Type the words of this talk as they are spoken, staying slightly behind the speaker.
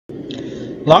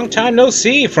Long time no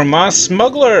see from my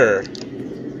smuggler.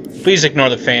 Please ignore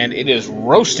the fan. It is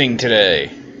roasting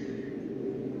today.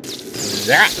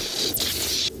 Zap.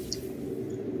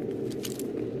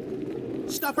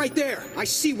 Stop right there. I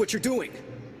see what you're doing.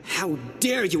 How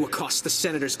dare you accost the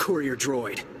Senator's courier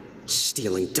droid?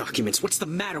 Stealing documents. What's the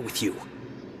matter with you?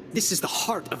 This is the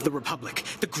heart of the Republic,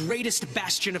 the greatest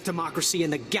bastion of democracy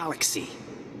in the galaxy.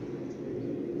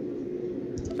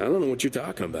 I don't know what you're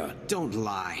talking about. Don't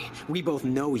lie. We both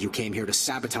know you came here to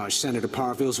sabotage Senator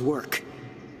Parville's work.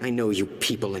 I know you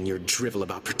people and your drivel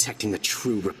about protecting the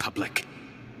true Republic.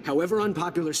 However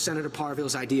unpopular Senator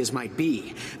Parville's ideas might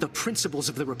be, the principles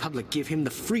of the Republic give him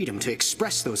the freedom to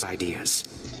express those ideas.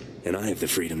 And I have the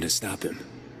freedom to stop him.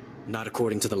 Not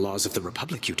according to the laws of the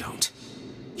Republic, you don't.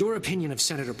 Your opinion of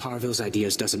Senator Parville's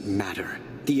ideas doesn't matter.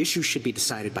 The issue should be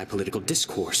decided by political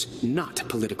discourse, not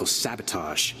political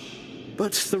sabotage.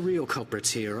 But the real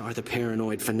culprits here are the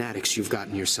paranoid fanatics you've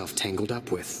gotten yourself tangled up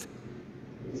with.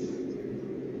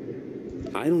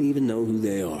 I don't even know who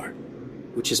they are.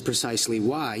 Which is precisely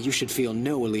why you should feel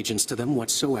no allegiance to them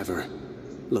whatsoever.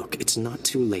 Look, it's not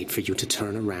too late for you to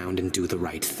turn around and do the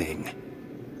right thing.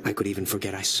 I could even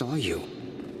forget I saw you.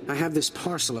 I have this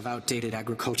parcel of outdated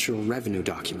agricultural revenue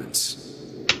documents.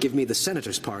 Give me the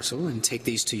Senator's parcel and take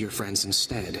these to your friends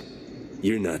instead.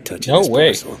 You're not touching this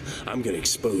parcel. I'm gonna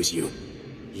expose you.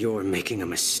 You're making a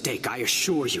mistake, I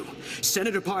assure you.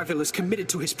 Senator Parville is committed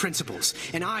to his principles,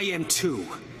 and I am too.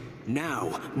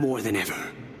 Now, more than ever.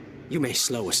 You may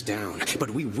slow us down,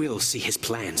 but we will see his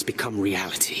plans become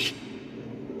reality.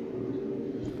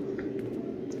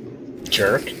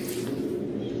 Jerk.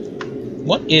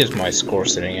 What is my score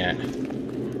sitting at?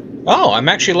 Oh, I'm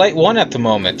actually light 1 at the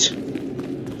moment.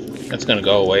 That's gonna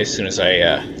go away as soon as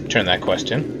I turn that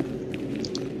quest in.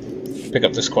 Pick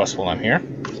up this quest while I'm here.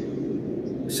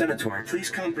 Senator, please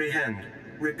comprehend.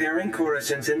 Repairing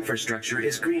Coruscant's infrastructure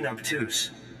is green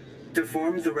obtuse. To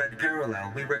form the red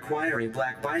parallel, we require a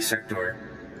black bisector.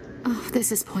 Oh,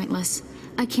 this is pointless.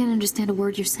 I can't understand a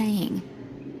word you're saying.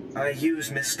 I use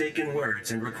mistaken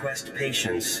words and request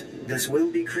patience. This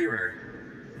will be clearer.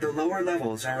 The lower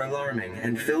levels are alarming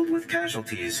and filled with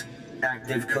casualties.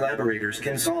 Active collaborators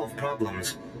can solve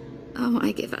problems. Oh,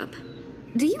 I give up.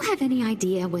 Do you have any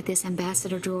idea what this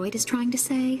ambassador droid is trying to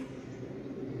say?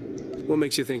 What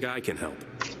makes you think I can help?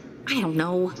 I don't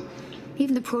know.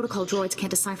 Even the protocol droids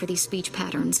can't decipher these speech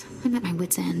patterns. I'm at my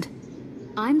wit's end.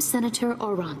 I'm Senator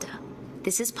Oranda.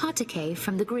 This is Patake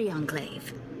from the GR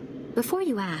Enclave. Before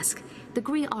you ask, the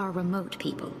GR are remote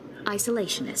people,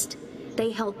 isolationist.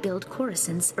 They helped build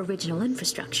Coruscant's original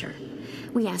infrastructure.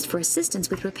 We asked for assistance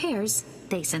with repairs,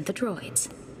 they sent the droids.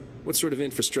 What sort of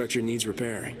infrastructure needs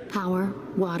repairing? Power,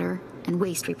 water, and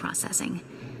waste reprocessing.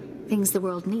 Things the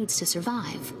world needs to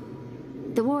survive.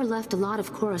 The war left a lot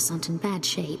of Coruscant in bad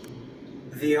shape.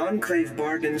 The Enclave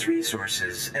bargains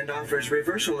resources and offers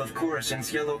reversal of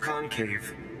Coruscant's yellow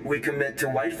concave. We commit to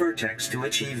white vertex to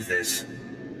achieve this.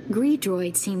 GR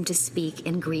droids seem to speak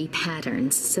in GR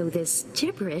patterns, so this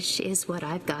gibberish is what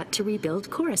I've got to rebuild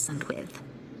Coruscant with.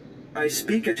 I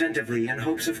speak attentively in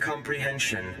hopes of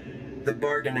comprehension. The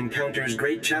bargain encounters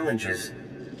great challenges.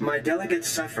 My delegates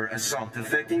suffer assault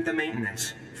affecting the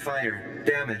maintenance, fire,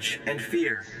 damage, and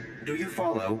fear. Do you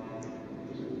follow?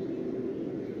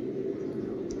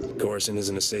 Coruscant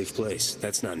isn't a safe place.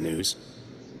 That's not news.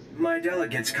 My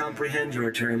delegates comprehend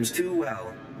your terms too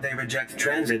well. They reject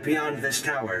transit beyond this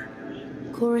tower.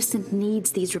 Coruscant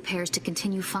needs these repairs to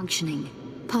continue functioning.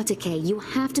 Patake, you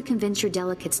have to convince your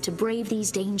delegates to brave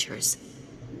these dangers.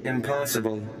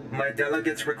 Impossible. My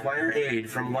delegates require aid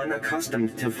from one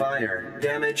accustomed to fire,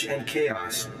 damage, and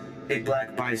chaos. A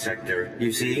black bisector,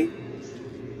 you see?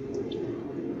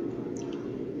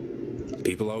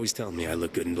 People always tell me I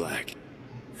look good in black.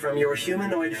 From your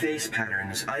humanoid face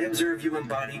patterns, I observe you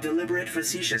embody deliberate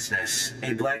facetiousness,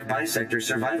 a black bisector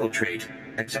survival trait.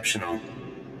 Exceptional.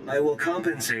 I will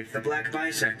compensate the black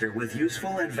bisector with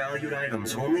useful and valued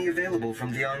items only available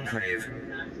from the Enclave.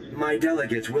 My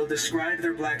delegates will describe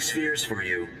their black spheres for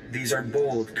you. These are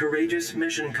bold, courageous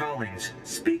mission callings.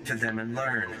 Speak to them and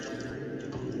learn.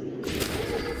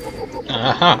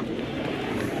 Aha.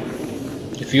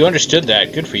 If you understood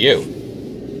that, good for you.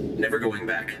 Never going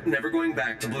back. Never going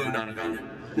back to Blue Nonagon.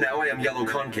 Now I am Yellow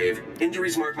Concave.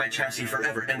 Injuries mark my chassis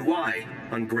forever. And why?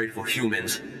 Ungrateful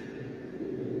humans.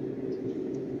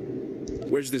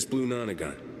 Where's this Blue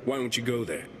Nonagon? Why won't you go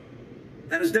there?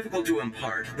 That is difficult to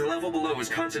impart. The level below is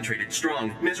concentrated,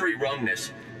 strong, misery,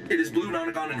 wrongness. It is Blue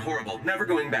Nonagon and horrible. Never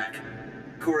going back.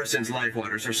 Coruscant's life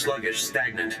waters are sluggish,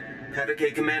 stagnant.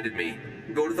 Patake commanded me.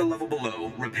 Go to the level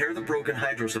below, repair the broken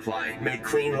hydro supply, make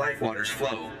clean life waters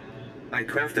flow. I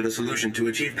crafted a solution to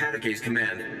achieve Patake's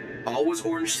command. All was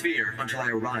orange sphere until I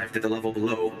arrived at the level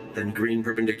below, then green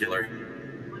perpendicular.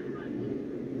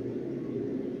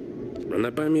 Run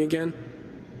that by me again?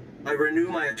 I renew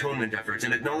my atonement efforts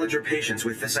and acknowledge your patience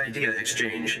with this idea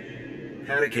exchange.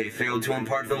 Patake failed to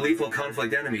impart the lethal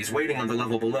conflict enemies waiting on the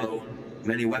level below.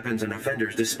 Many weapons and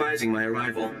offenders despising my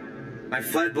arrival. I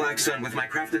fled Black Sun with my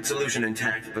crafted solution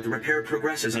intact, but the repair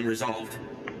progresses unresolved.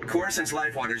 Coruscant's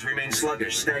life waters remain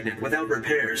sluggish, stagnant, without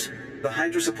repairs. The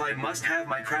Hydra supply must have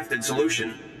my crafted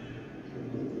solution.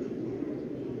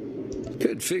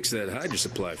 Could fix that Hydra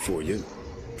supply for you,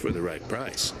 for the right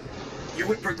price. You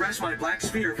would progress my black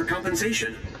sphere for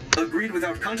compensation. Agreed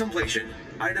without contemplation.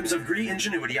 Items of Gree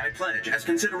ingenuity I pledge as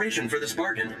consideration for this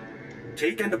bargain.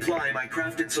 Take and apply my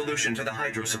crafted solution to the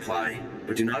hydro supply,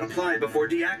 but do not apply before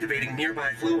deactivating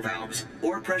nearby flow valves,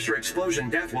 or pressure explosion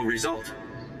death will result.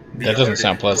 That doesn't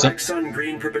sound pleasant. Black Sun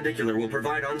green perpendicular will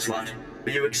provide onslaught,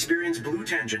 but you experience blue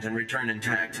tangent and return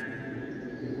intact.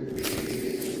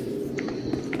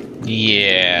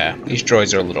 Yeah, these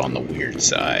droids are a little on the weird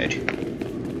side.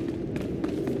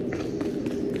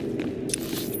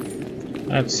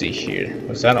 Let's see here.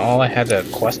 Was that all I had to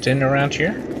quest in around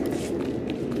here?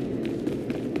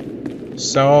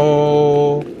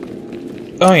 So...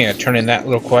 oh yeah, turn in that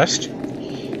little quest.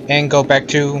 And go back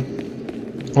to...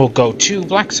 we'll go to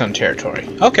Black Sun territory.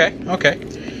 Okay, okay.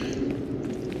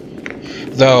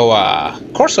 Though,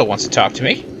 Corso wants to talk to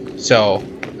me. So,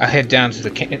 I head down to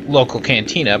the local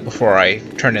cantina before I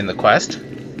turn in the quest.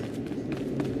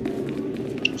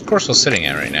 What's Corso sitting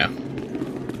at right now?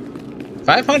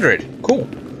 500! Cool.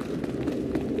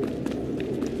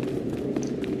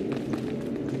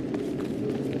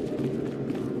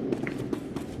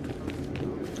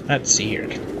 Let's see here.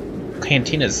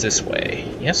 Cantina's this way.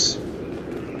 Yes?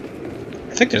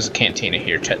 I think there's a cantina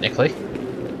here, technically.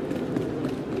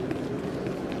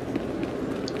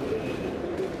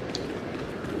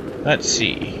 Let's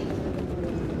see.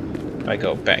 If I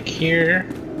go back here...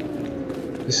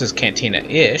 this is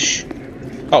cantina-ish.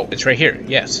 Oh, it's right here.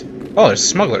 Yes. Oh, there's a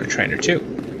smuggler trainer, too.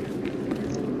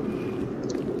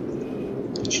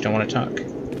 But you don't want to talk.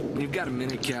 You've got a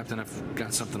minute, Captain. I've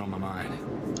got something on my mind.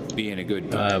 Being a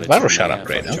good vital shot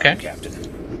upgrade. Okay. Captain.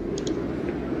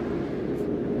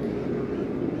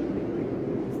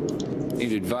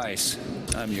 Need advice?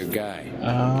 I'm your guy.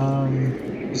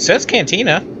 It says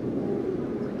cantina.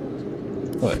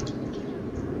 What?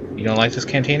 You don't like this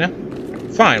cantina?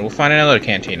 Fine, we'll find another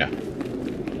cantina.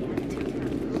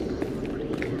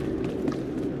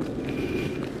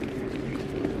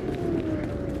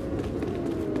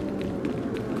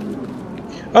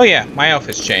 Oh yeah, my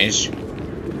outfit's changed.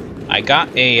 I got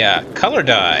a color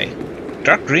dye.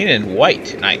 Dark green and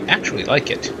white, and I actually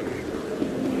like it.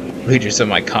 Readers of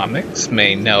my comics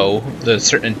may know the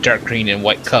certain dark green and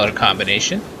white color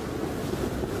combination.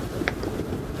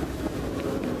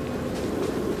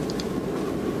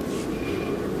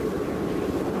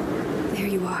 There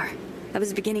you are. I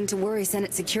was beginning to worry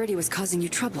Senate security was causing you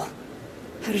trouble.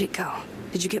 How did it go?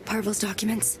 Did you get Parville's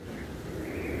documents?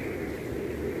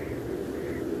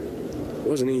 It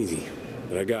wasn't easy,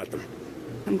 but I got them.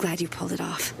 I'm glad you pulled it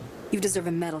off. You deserve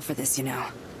a medal for this, you know.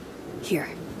 Here,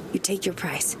 you take your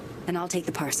price, and I'll take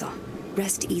the parcel.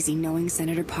 Rest easy knowing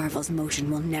Senator Parville's motion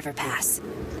will never pass.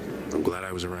 I'm glad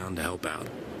I was around to help out.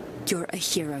 You're a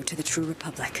hero to the True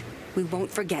Republic. We won't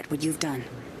forget what you've done.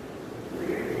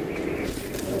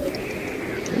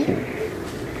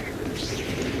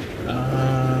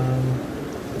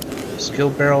 Skill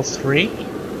barrel 3.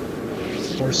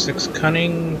 4-6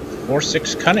 cunning.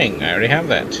 4-6 cunning. I already have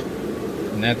that.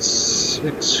 And that's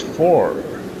 6-4.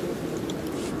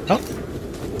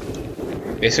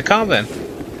 Oh. Basic comm then.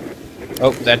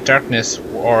 Oh, that darkness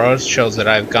aura shows that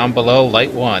I've gone below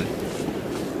light 1.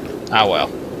 Ah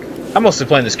well. I'm mostly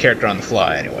playing this character on the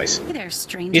fly anyways. Hey there,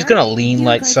 stranger. He's gonna lean You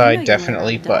light look like side, you know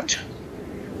definitely, your way around,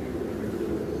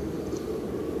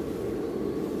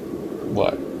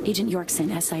 but... what? Agent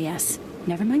Yorkson, SIS.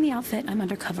 Never mind the outfit, I'm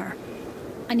undercover.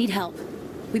 I need help.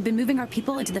 We've been moving our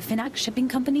people into the Finac shipping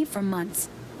company for months.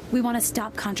 We want to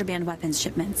stop contraband weapons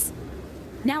shipments.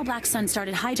 Now Black Sun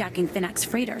started hijacking Finac's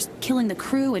freighters, killing the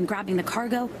crew and grabbing the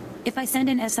cargo. If I send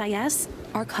in SIS,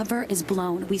 our cover is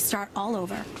blown. We start all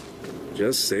over.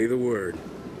 Just say the word.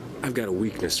 I've got a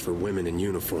weakness for women in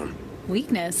uniform.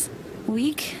 Weakness?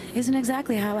 Weak isn't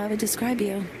exactly how I would describe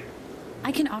you.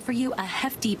 I can offer you a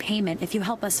hefty payment if you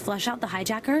help us flush out the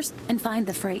hijackers and find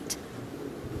the freight.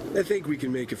 I think we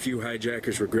can make a few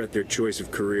hijackers regret their choice of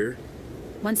career.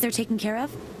 Once they're taken care of,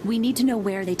 we need to know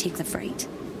where they take the freight.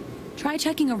 Try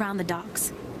checking around the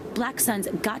docks. Black Sun's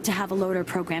got to have a loader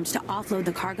programmed to offload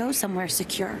the cargo somewhere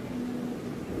secure.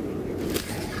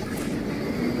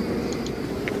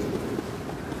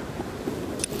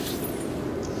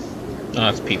 Oh,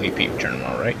 it's PvP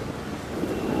terminal, right?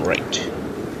 Right.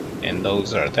 And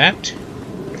those are that.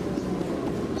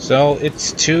 So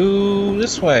it's to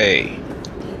this way.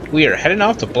 We are heading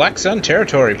off to Black Sun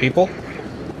territory, people.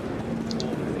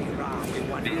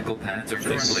 Vehicle paths are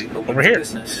currently open Over for here.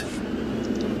 business.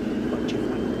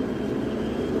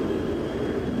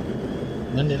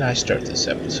 When did I start this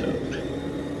episode?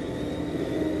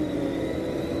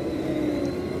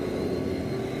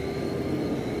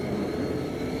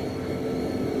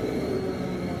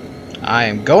 I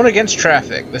am going against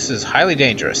traffic. This is highly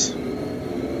dangerous.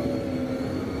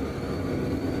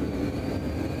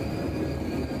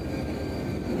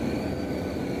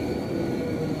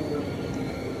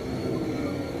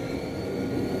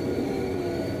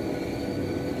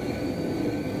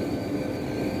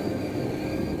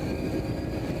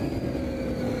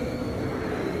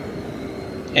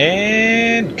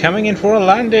 And coming in for a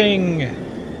landing.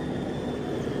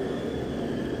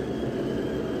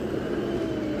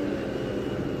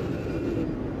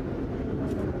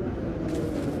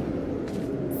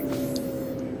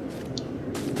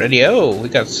 Radio, we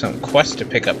got some quests to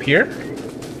pick up here.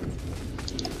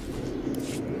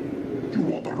 You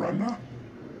want a runner?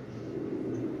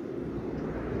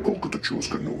 Koku to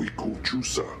chuska no iku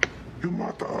chusa. You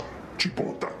mata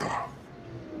chipotata.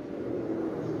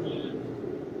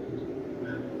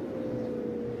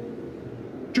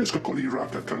 Jeska koli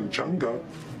raka kanchanga.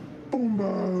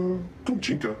 Bomba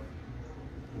kunchinka.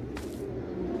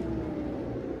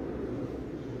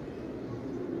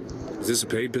 Is this a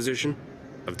paid position?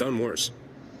 I've done worse.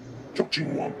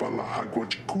 Chochin wampa la hagwa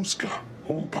chikuska.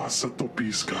 Hompasa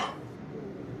topiska.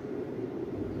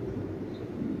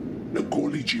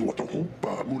 Nagoliji wata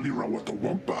hompa. Mulira wata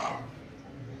wampa.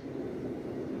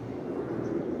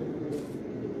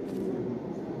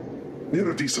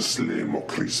 Niradisa sle mo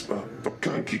crispa.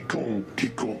 Tokanki kong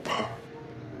kikopa.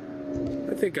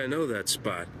 I think I know that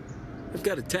spot. I've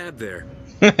got a tab there.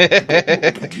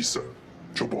 Kisa.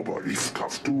 Choboba if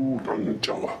kaftu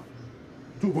ranjawa.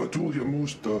 Tuba tuya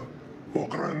musta. Mo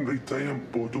grande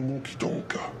tempo tu muki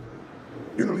tonka.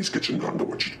 Inaliska chinganda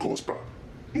wa chitkospa.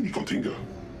 Ini kontinga.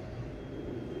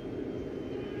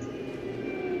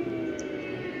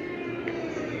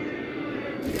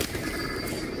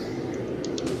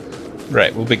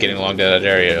 Right, we'll be getting along to that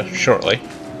area shortly.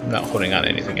 I'm not holding on to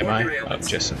anything, am I? Oh,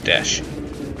 just a dash.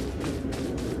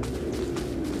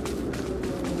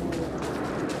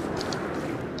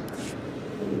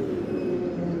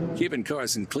 Keeping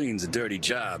Carson clean's a dirty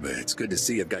job. It's good to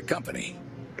see you've got company.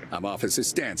 I'm Officer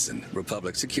Stanson,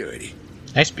 Republic Security.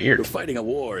 Nice We're beard. fighting a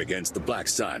war against the Black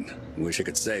Sun. Wish I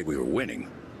could say we were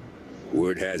winning.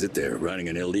 Word has it they're running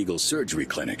an illegal surgery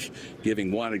clinic,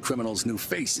 giving wanted criminals new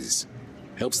faces.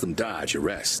 Helps them dodge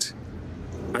arrest.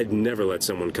 I'd never let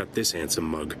someone cut this handsome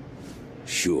mug.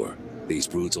 Sure, these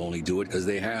brutes only do it because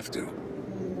they have to.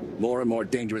 More and more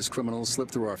dangerous criminals slip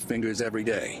through our fingers every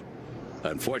day.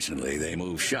 Unfortunately, they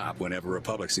move shop whenever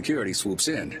Republic Security swoops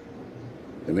in.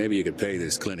 And maybe you could pay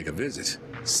this clinic a visit.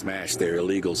 Smash their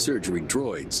illegal surgery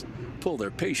droids. Pull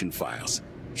their patient files.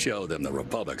 Show them the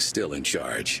Republic's still in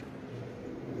charge.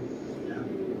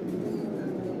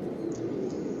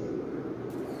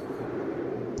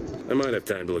 I might have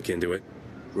time to look into it.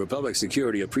 Republic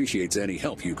Security appreciates any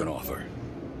help you can offer.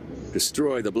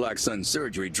 Destroy the Black Sun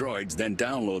surgery droids, then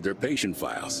download their patient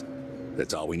files.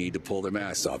 That's all we need to pull their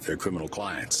masks off their criminal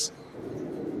clients.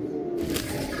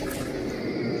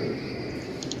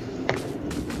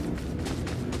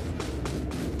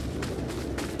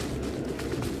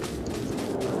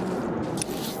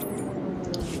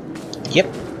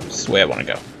 Yep, this is the way I want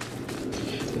to go.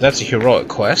 But that's a heroic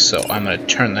quest, so I'm going to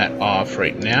turn that off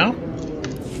right now.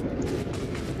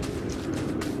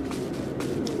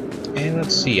 And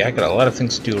let's see, I got a lot of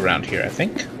things to do around here, I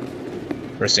think.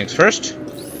 First things first,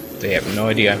 they have no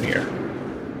idea I'm here.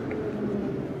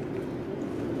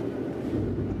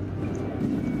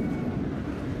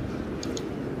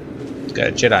 Got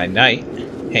a Jedi Knight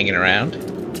hanging around.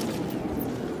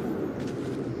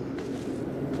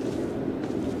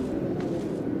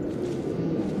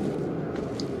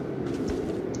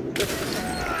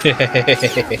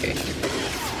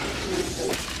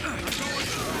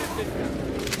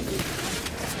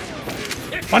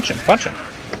 Punch him, punch him.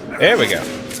 There we go.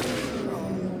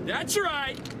 That's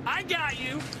right. I got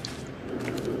you.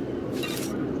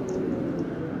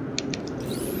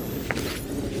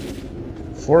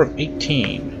 Four of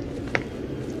 18.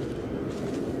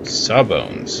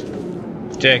 Sawbones.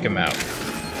 Take him out.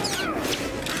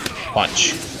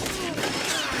 Punch.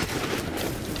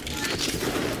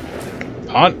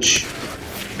 Punch.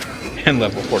 And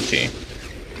level 14.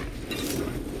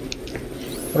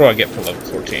 What do I get for level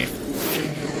 14?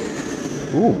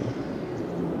 Ooh.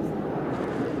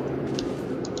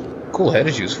 Cool head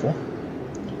is useful.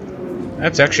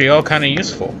 That's actually all kind of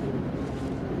useful.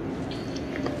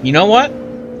 You know what?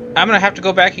 I'm gonna have to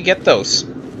go back and get those.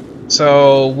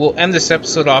 So we'll end this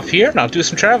episode off here, and I'll do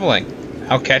some traveling.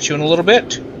 I'll catch you in a little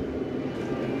bit.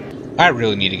 I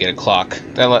really need to get a clock.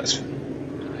 That lets...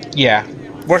 Yeah,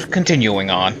 we're continuing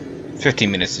on.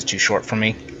 15 minutes is too short for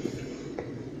me.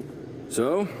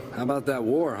 So, how about that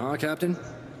war, huh, Captain?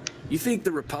 You think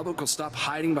the Republic will stop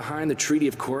hiding behind the Treaty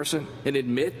of Coruscant and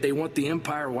admit they want the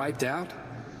Empire wiped out?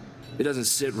 It doesn't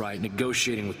sit right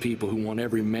negotiating with people who want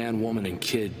every man, woman, and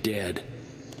kid dead.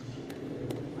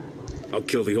 I'll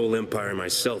kill the whole Empire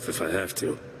myself if I have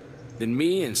to. Then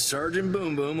me and Sergeant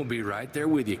Boom Boom will be right there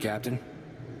with you, Captain.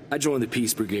 I joined the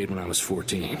Peace Brigade when I was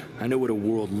 14. I know what a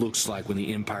world looks like when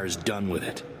the Empire's done with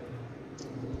it.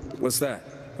 What's that?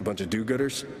 A bunch of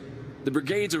do-gooders? The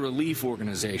Brigade's a relief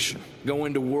organization. Go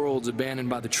into worlds abandoned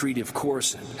by the Treaty of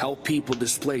Coruscant. Help people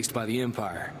displaced by the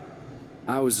Empire.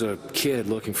 I was a kid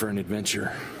looking for an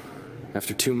adventure.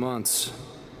 After 2 months...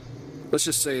 Let's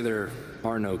just say there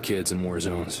are no kids in war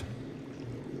zones.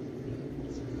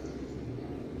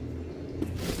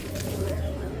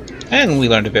 And we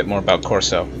learned a bit more about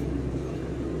Corso.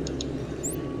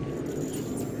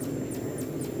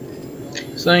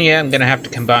 So yeah, I'm gonna have to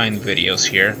combine videos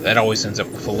here. That always ends up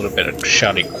with a little bit of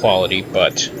shoddy quality,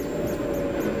 but...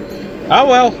 oh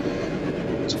well!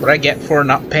 That's what I get for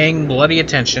not paying bloody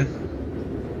attention.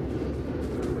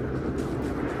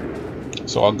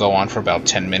 So I'll go on for about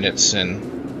 10 minutes,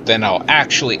 and then I'll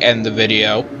actually end the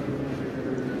video.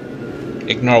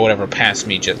 Ignore whatever past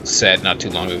me just said not too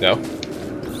long ago.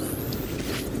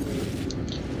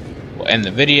 We'll end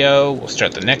the video, we'll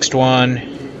start the next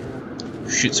one.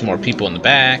 Shoot some more people in the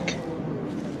back.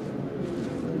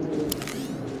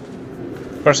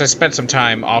 Of course, I spent some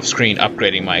time off-screen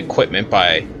upgrading my equipment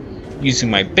by using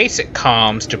my basic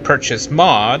comms to purchase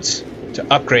mods to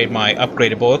upgrade my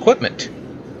upgradable equipment.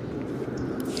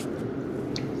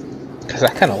 Because I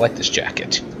kind of like this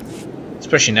jacket.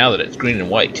 Especially now that it's green and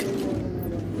white.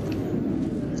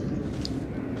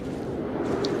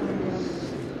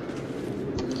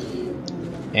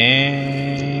 And...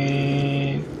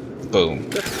 boom.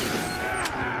 Got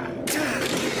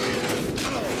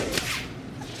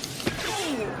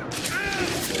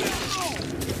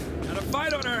a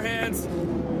fight on our hands.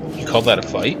 You call that a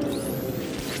fight?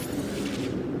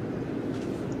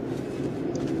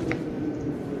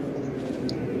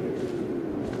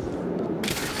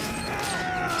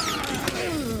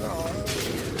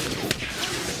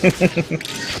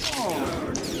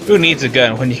 Who needs a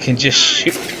gun when you can just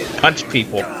shoot, punch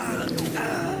people?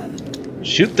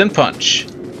 Shoot, then punch.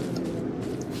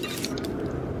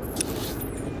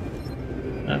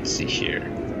 Let's see here.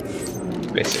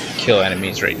 Basically, kill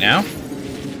enemies right now.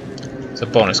 It's a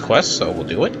bonus quest, so we'll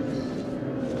do it.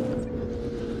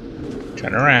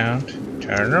 Turn around.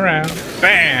 Turn around.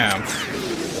 Bam!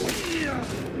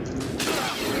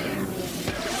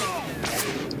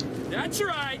 That's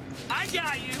right. I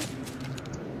got you.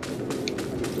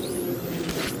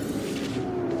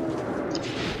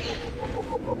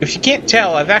 If you can't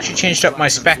tell, I've actually changed up my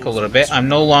spec a little bit. I'm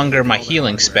no longer my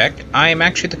healing spec. I am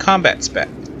actually the combat spec.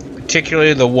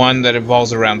 Particularly the one that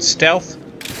involves around stealth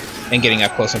and getting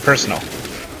up close and personal.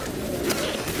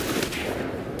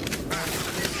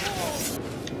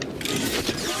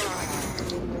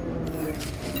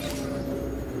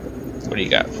 What do you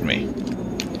got for me?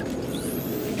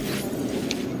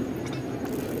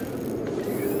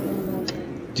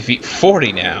 Defeat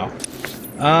 40 now.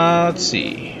 Let's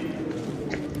see.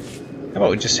 How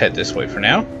about we just head this way for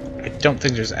now? I don't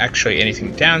think there's actually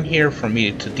anything down here for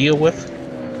me to deal with.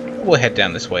 We'll head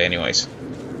down this way anyways.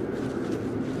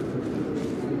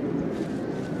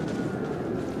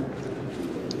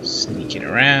 Sneaking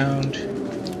around.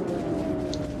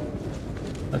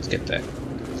 Let's get that.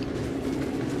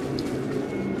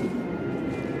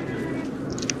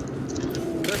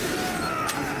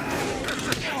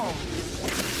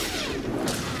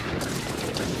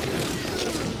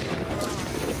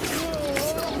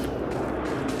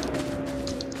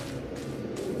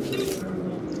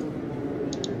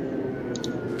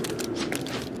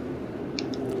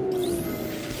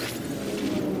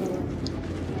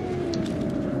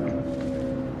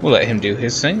 We'll let him do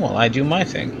his thing while I do my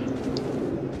thing.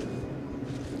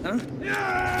 Huh?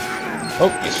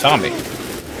 Oh, you saw me.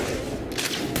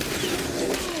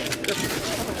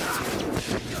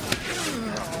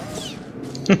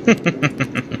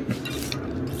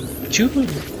 Choo.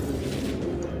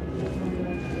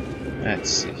 Let's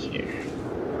see here.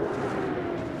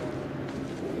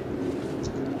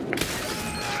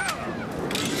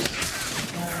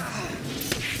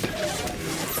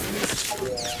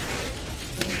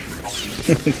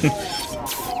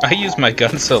 I use my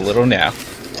gun so little now.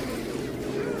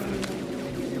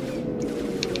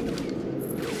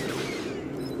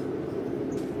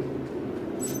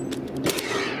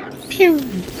 Pew!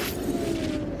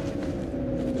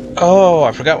 Oh,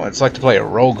 I forgot what it's like to play a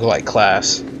roguelike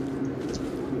class.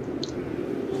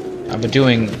 I've been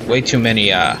doing way too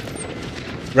many,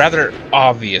 rather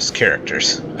obvious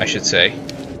characters, I should say.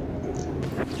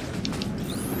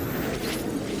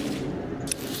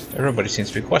 Everybody seems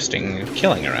to be questing and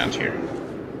killing around here.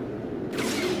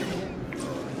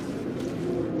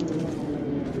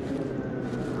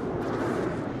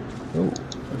 Ooh,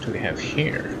 what do we have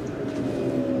here?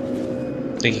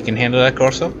 Think you can handle that,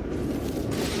 Corso?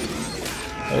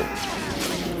 Oh.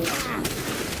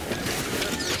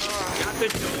 Got the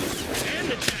tools and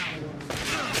the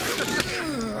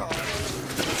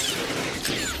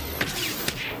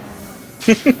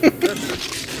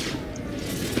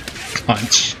towel.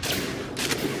 Punch.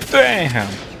 Bam!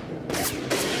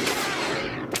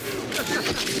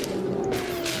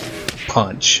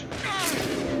 Punch.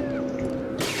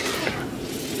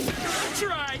 That's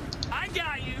right. I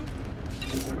got you.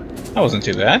 That wasn't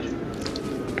too bad.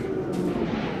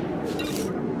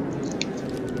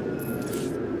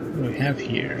 What do we have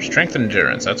here? Strength and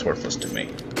endurance. That's worthless to me.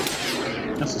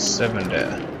 That's a 7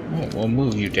 to... Oh, we'll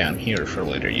move you down here for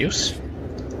later use.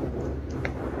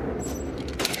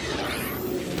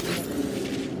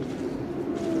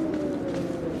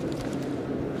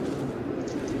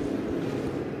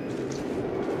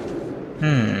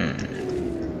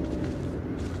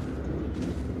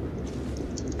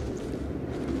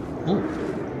 Ooh.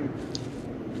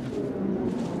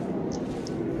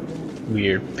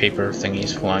 Weird paper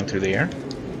thingies flying through the air.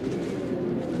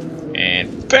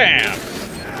 And BAM!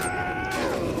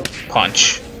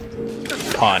 Punch.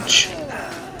 Punch.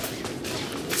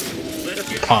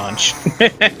 Punch.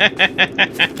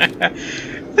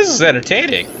 This is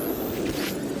entertaining.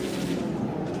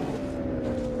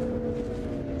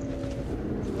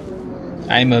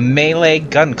 I'm a melee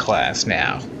gun class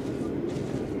now.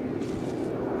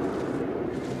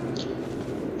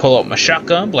 Pull out my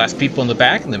shotgun, blast people in the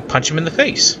back, and then punch them in the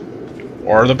face.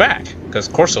 Or the back, because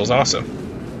Corso's awesome.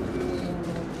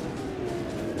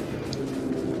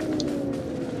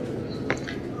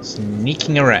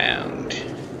 Sneaking around.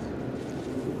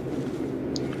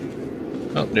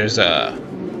 Oh, there's a...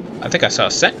 I think I saw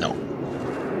a sentinel.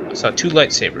 I saw 2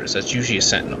 lightsabers. That's usually a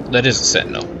sentinel. That is a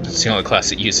sentinel. That's the only class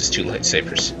that uses 2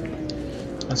 lightsabers.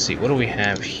 Let's see, what do we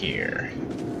have here?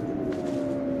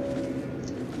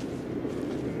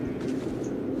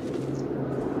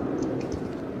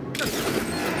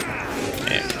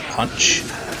 And punch.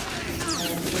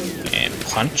 And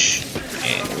punch.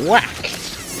 And whack.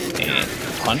 And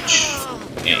punch.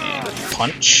 And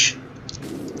punch.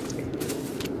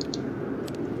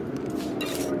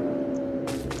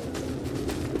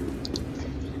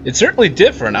 It's certainly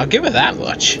different, I'll give it that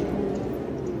much.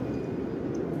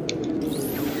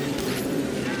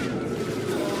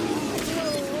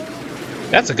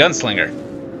 That's a gunslinger.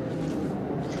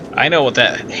 I know what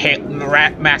that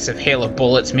massive hail of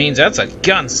bullets means. That's a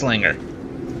gunslinger.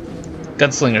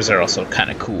 Gunslingers are also kind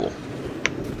of cool.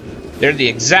 They're the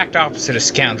exact opposite of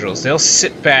scoundrels. They'll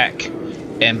sit back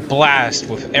and blast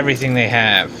with everything they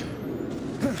have.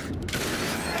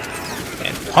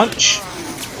 And punch.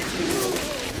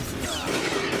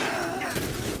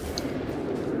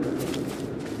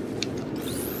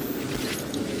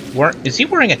 Is he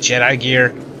wearing a Jedi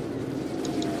gear?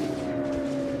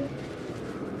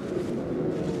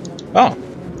 Oh,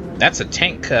 that's a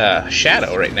tank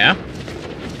shadow right now.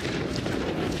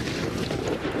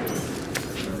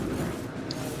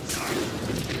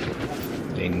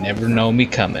 They never know me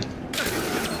coming.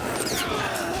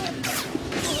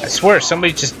 I swear,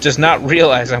 somebody just does not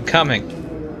realize I'm coming.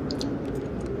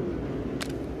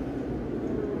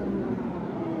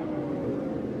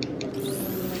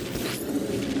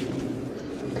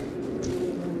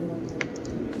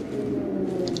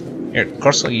 Here,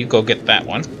 Corso, you go get that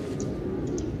one.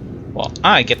 Well,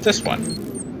 I get this one.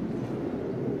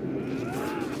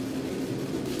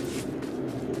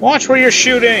 Watch where you're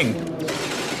shooting!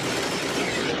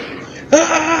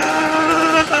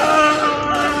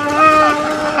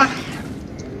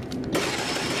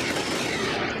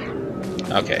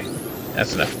 Okay,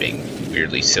 that's enough being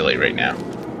weirdly silly right now.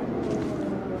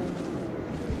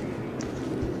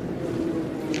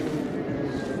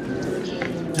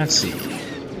 Let's see.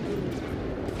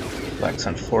 Black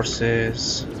Sun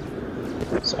forces.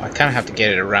 So I kind of have to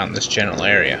get it around this general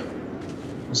area.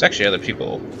 There's actually other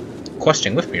people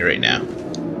questing with me right now.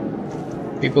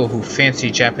 People who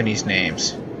fancy Japanese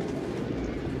names.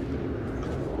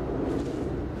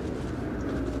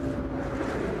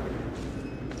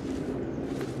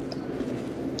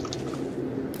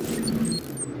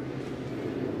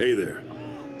 Hey there.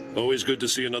 Always good to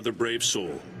see another brave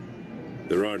soul.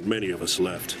 There aren't many of us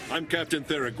left. I'm Captain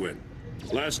Theraguin.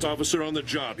 Last officer on the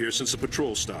job here since the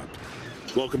patrol stopped.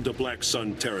 Welcome to Black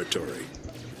Sun territory.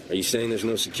 Are you saying there's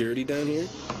no security down here?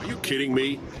 Are you kidding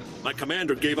me? My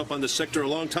commander gave up on the sector a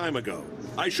long time ago.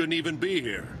 I shouldn't even be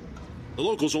here. The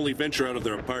locals only venture out of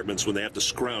their apartments when they have to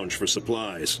scrounge for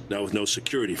supplies. Now with no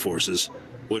security forces,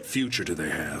 what future do they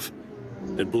have?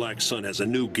 And Black Sun has a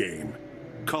new game.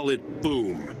 Call it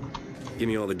Boom. Give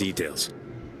me all the details.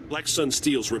 Black Sun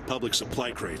steals Republic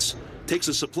supply crates, takes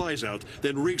the supplies out,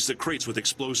 then rigs the crates with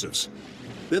explosives.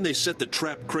 Then they set the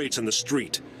trapped crates in the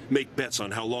street, make bets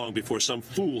on how long before some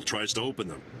fool tries to open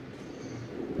them.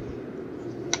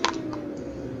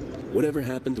 Whatever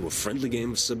happened to a friendly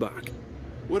game of sabacc?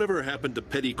 Whatever happened to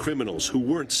petty criminals who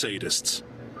weren't sadists?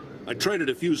 I tried to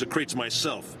defuse the crates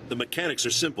myself. The mechanics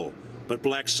are simple, but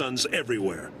Black Sun's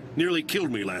everywhere. Nearly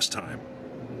killed me last time.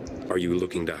 Are you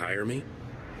looking to hire me?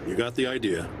 You got the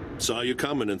idea. Saw you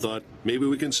coming and thought, maybe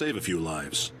we can save a few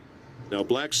lives. Now,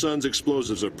 Black Sun's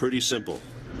explosives are pretty simple.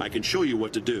 I can show you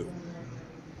what to do.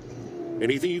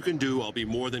 Anything you can do, I'll be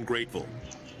more than grateful.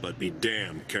 But be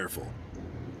damn careful.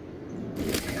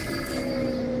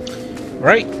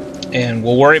 Right, and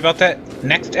we'll worry about that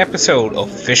next episode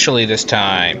officially this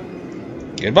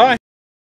time. Goodbye.